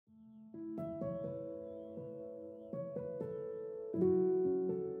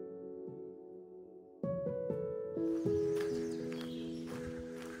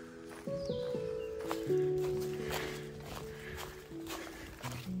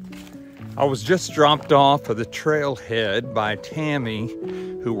I was just dropped off of the trailhead by Tammy,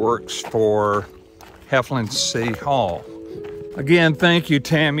 who works for Heflin City Hall. Again, thank you,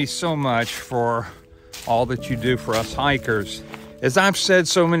 Tammy, so much for all that you do for us hikers. As I've said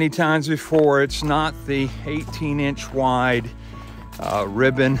so many times before, it's not the 18-inch wide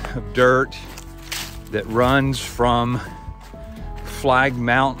ribbon of dirt that runs from Flag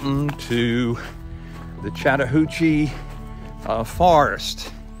Mountain to the Chattahoochee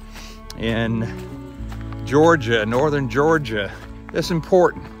forest in Georgia, northern Georgia. That's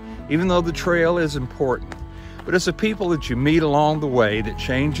important, even though the trail is important. But it's the people that you meet along the way that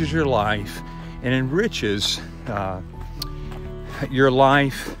changes your life and enriches your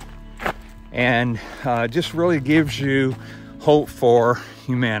life, and just really gives you hope for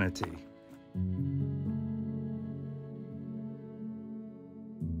humanity.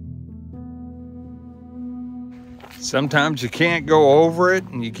 Sometimes you can't go over it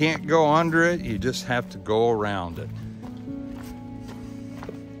and you can't go under it, you just have to go around it.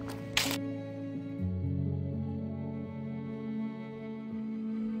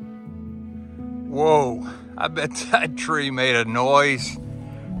 Whoa, I bet that tree made a noise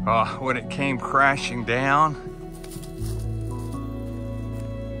when it came crashing down.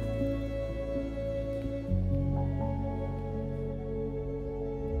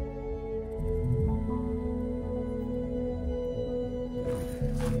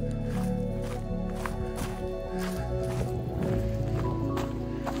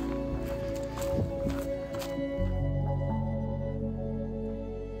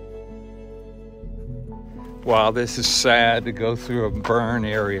 Wow, this is sad to go through a burn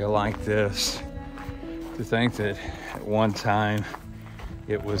area like this. To think that at one time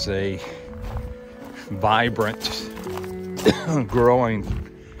it was a vibrant, growing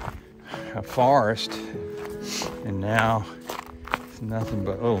forest, and now it's nothing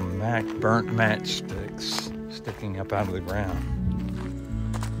but, burnt matchsticks sticking up out of the ground.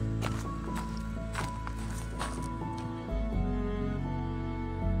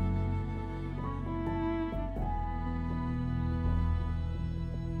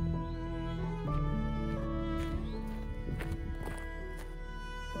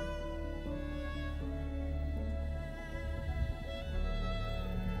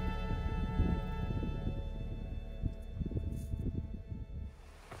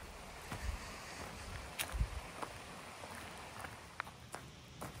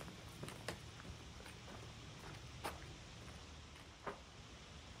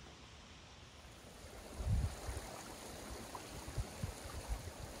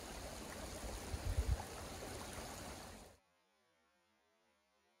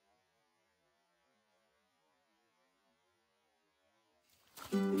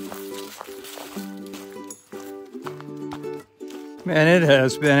 Man, it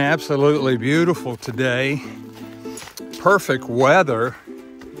has been absolutely beautiful today. Perfect weather.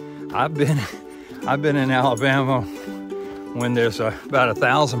 I've been in Alabama when there's about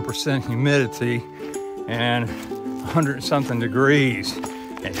 1,000% humidity and 100-something degrees,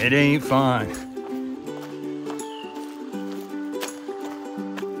 and it ain't fun.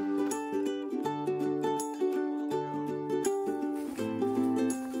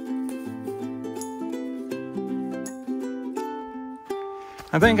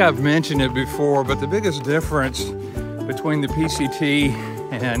 I think I've mentioned it before, but the biggest difference between the PCT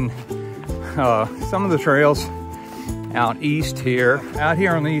and some of the trails out east here, out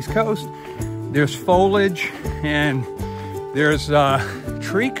here on the East Coast, there's foliage and there's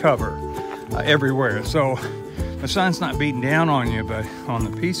tree cover everywhere. So the sun's not beating down on you, but on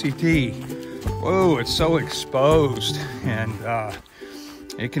the PCT, whoa, it's so exposed, and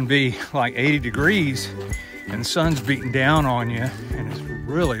it can be like 80 degrees and the sun's beating down on you, and it's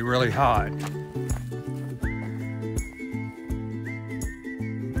really, really hot.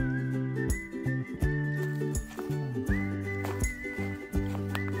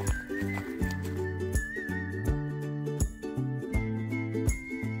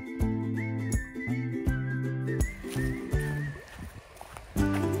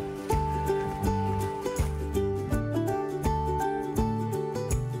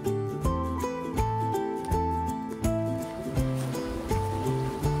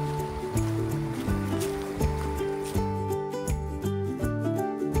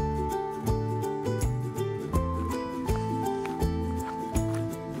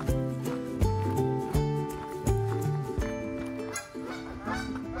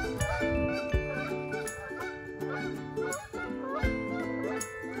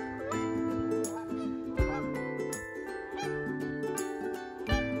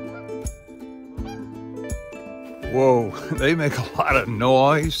 Whoa, they make a lot of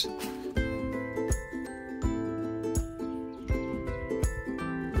noise.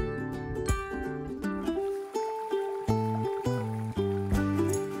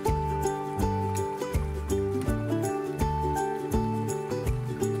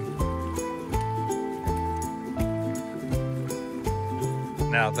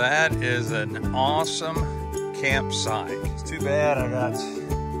 Now that is an awesome campsite. It's too bad I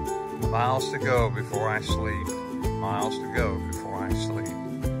got miles to go before I sleep. Miles to go before I sleep.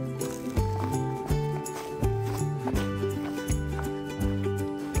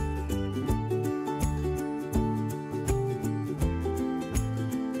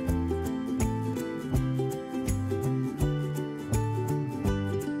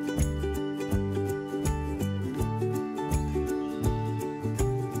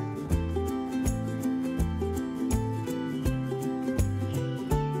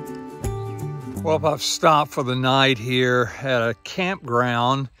 Well, I've stopped for the night here at a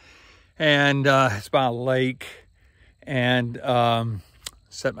campground, and it's by a lake, and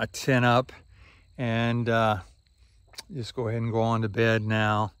set my tent up, and just go ahead and go on to bed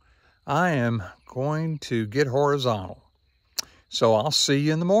now. I am going to get horizontal, so I'll see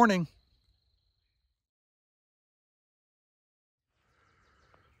you in the morning.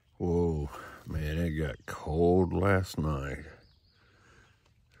 Whoa, man, it got cold last night.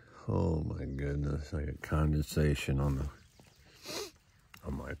 Oh my goodness, I got condensation on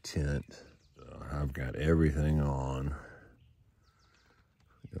my tent. I've got everything on.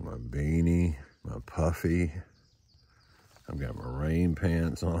 I got my beanie, my puffy. I've got my rain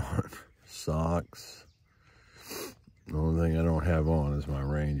pants on, socks. The only thing I don't have on is my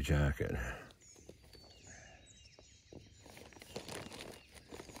rain jacket.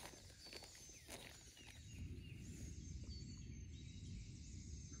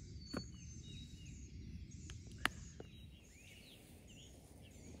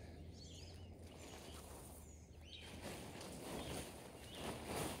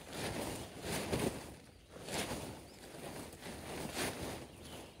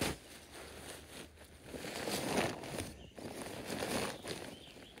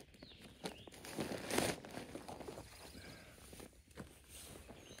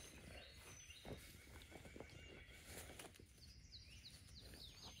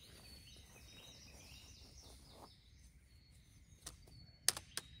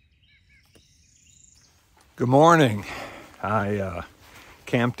 Good morning. I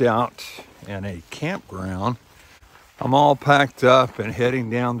camped out in a campground. I'm all packed up and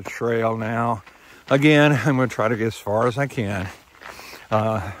heading down the trail now. Again, I'm going to try to get as far as I can.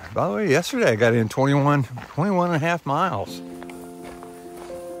 By the way, yesterday I got in 21 and a half miles.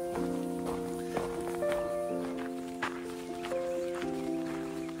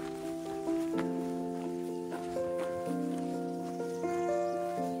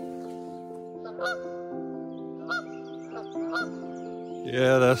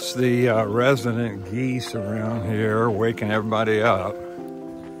 Yeah, that's the resident geese around here waking everybody up.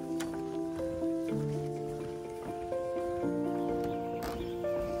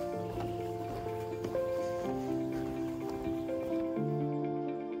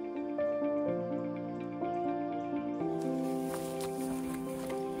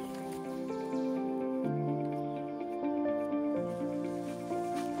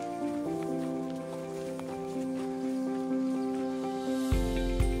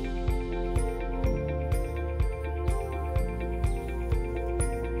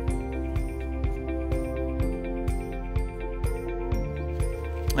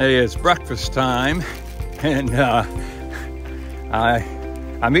 Hey, it's breakfast time, and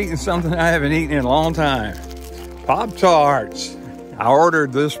I'm eating something I haven't eaten in a long time. Pop-Tarts. I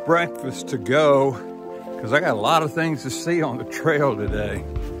ordered this breakfast to go because I got a lot of things to see on the trail today.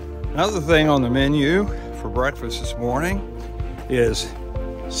 Another thing on the menu for breakfast this morning is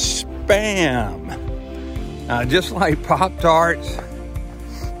Spam. Just like Pop-Tarts,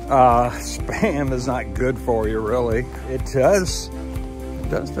 Spam is not good for you, really. It does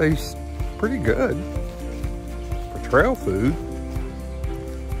taste pretty good for trail food.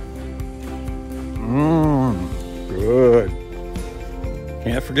 Good.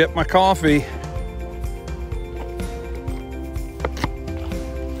 Can't forget my coffee.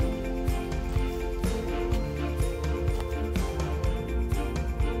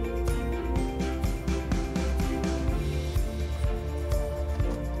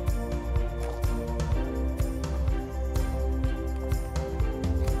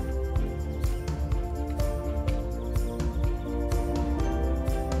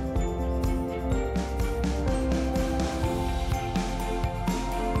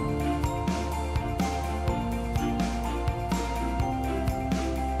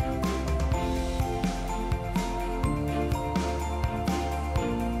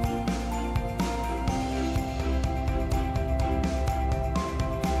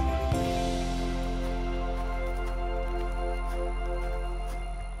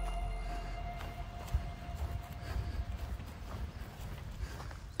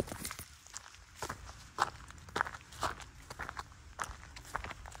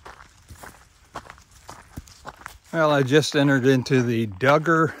 Well, I just entered into the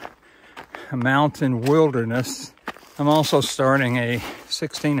Duggar Mountain wilderness. I'm also starting a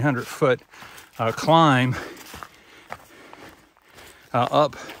 1,600-foot climb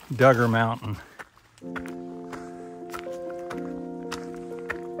up Duggar Mountain.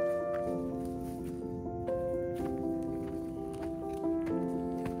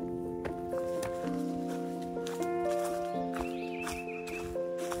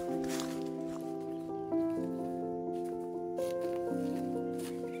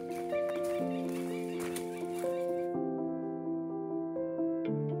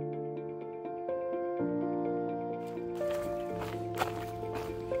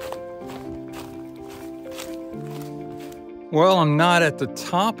 Well, I'm not at the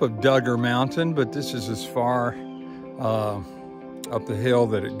top of Duggar Mountain, but this is as far up the hill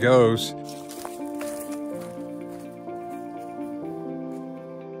that it goes.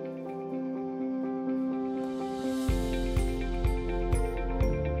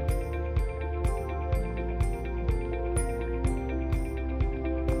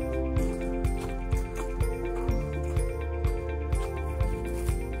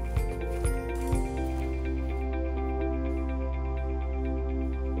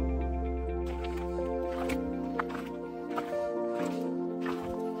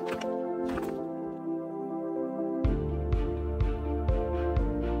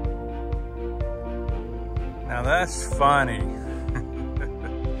 Now that's funny.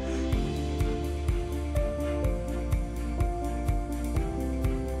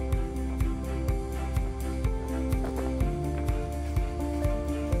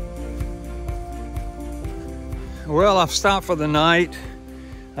 Well, I've stopped for the night.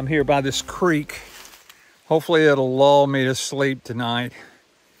 I'm here by this creek. Hopefully it'll lull me to sleep tonight.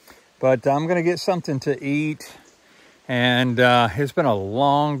 But I'm gonna get something to eat. And it's been a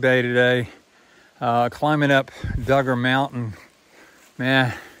long day today. Climbing up Duggar Mountain,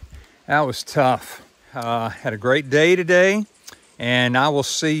 man, that was tough. Had a great day today, and I will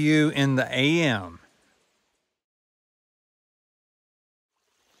see you in the AM.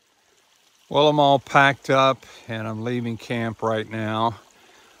 Well, I'm all packed up, and I'm leaving camp right now.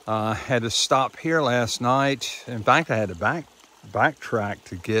 Had to stop here last night. In fact, I had to backtrack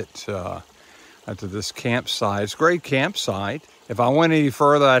to get to this campsite. It's a great campsite. If I went any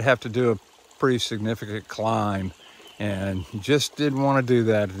further, I'd have to do a pretty significant climb, and just didn't want to do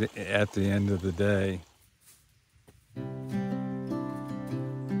that at the end of the day.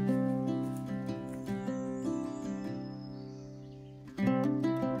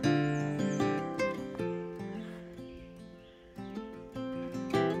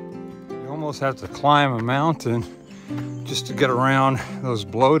 You almost have to climb a mountain just to get around those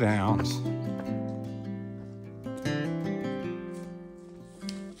blowdowns.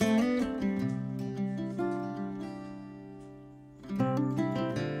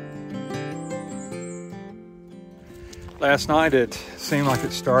 Last night it seemed like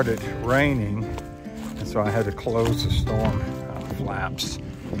it started raining, and so I had to close the storm flaps.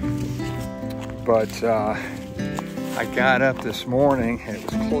 But I got up this morning and it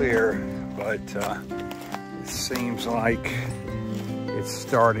was clear, but it seems like it's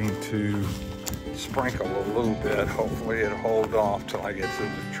starting to sprinkle a little bit. Hopefully it'll hold off till I get to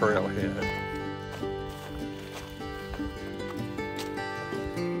the trailhead.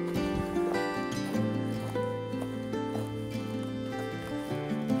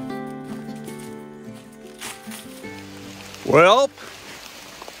 Well,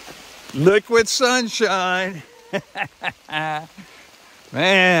 liquid sunshine.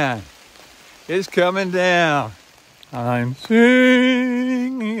 Man, it's coming down. I'm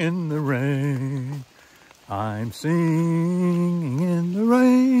singing in the rain. I'm singing in the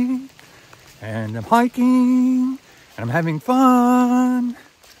rain. And I'm hiking, and I'm having fun.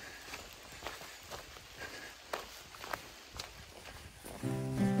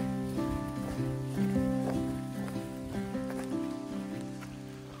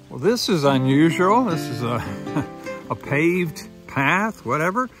 Well, this is unusual. This is a paved path,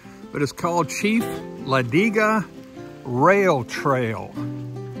 whatever, but it's called Chief Ladiga Rail Trail.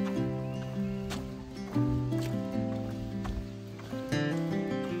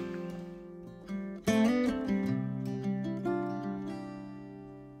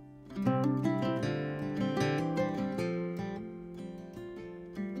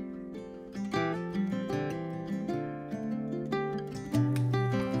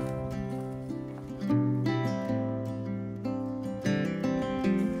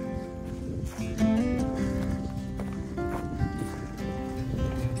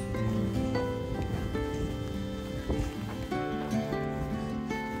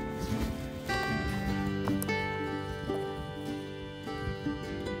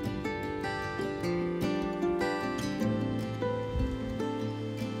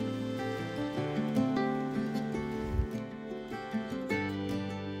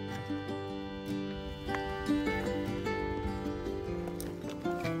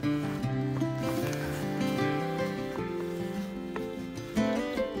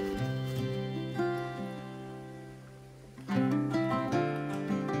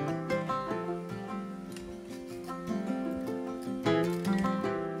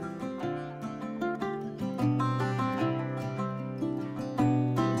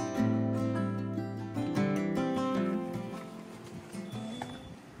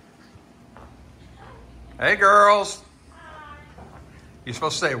 Hey, girls. You're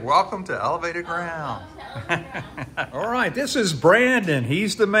supposed to say, welcome to Elevated Ground. All right, this is Brandon.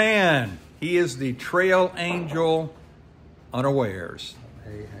 He's the man. He is the trail angel unawares.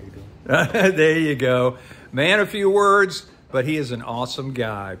 Hey, how you doing? There you go. Man, a few words, but he is an awesome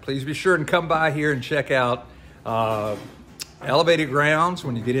guy. Please be sure and come by here and check out Elevated Grounds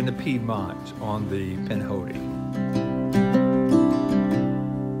when you get into Piedmont on the Pinhoti.